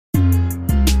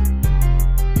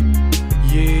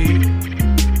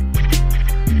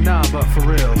but for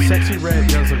real, Sexyy Red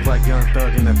does look like Young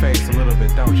Thug in the face a little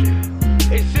bit, don't you?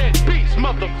 It said beast,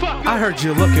 motherfucker. I heard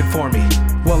you looking for me.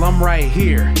 Well, I'm right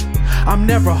here. I'm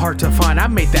never hard to find, I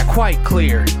made that quite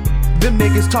clear. Them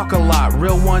niggas talk a lot,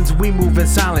 real ones we move in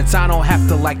silence. I don't have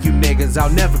to like you niggas,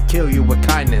 I'll never kill you with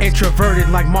kindness. Introverted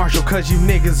like Marshall, cause you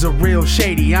niggas are real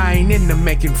shady. I ain't into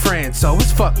making friends, so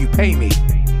it's fuck you pay me.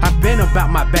 I've been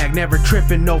about my bag, never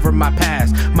tripping over my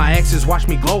past. My exes watch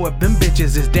me glow up, them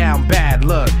bitches is down bad.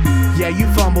 Look, yeah, you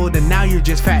fumbled and now you're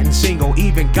just fat and single.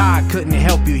 Even God couldn't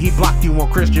help you, he blocked you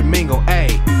on Christian Mingle.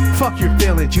 Ayy, fuck your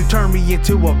feelings, you turn me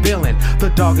into a villain.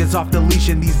 The dog is off the leash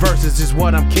and these verses is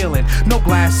what I'm killing. No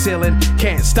glass ceiling,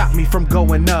 can't stop me from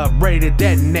going up. Ready to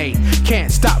detonate,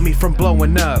 can't stop me from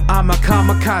blowing up. I'm a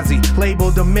kamikaze,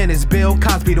 labeled a menace. Bill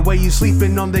Cosby, the way you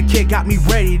sleeping on the kid got me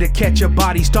ready to catch a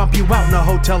body. Stomp you out in the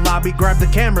hotel lobby, grab the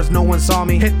cameras, no one saw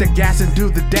me. Hit the gas and do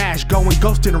the dash, going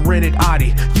ghost in a rented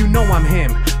Audi. You know I'm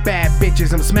him, bad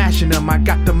bitches, I'm smashing them. I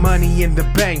got the money in the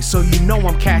bank, so you know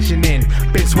I'm cashing in.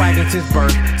 Been swagging since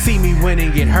birth, see me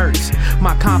winning it hurts.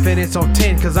 My confidence on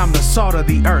 10, cause I'm the salt of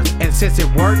the earth. And since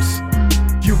it works,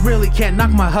 you really can't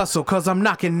knock my hustle, cause I'm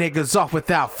knocking niggas off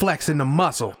without flexing the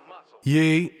muscle.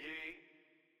 Yee.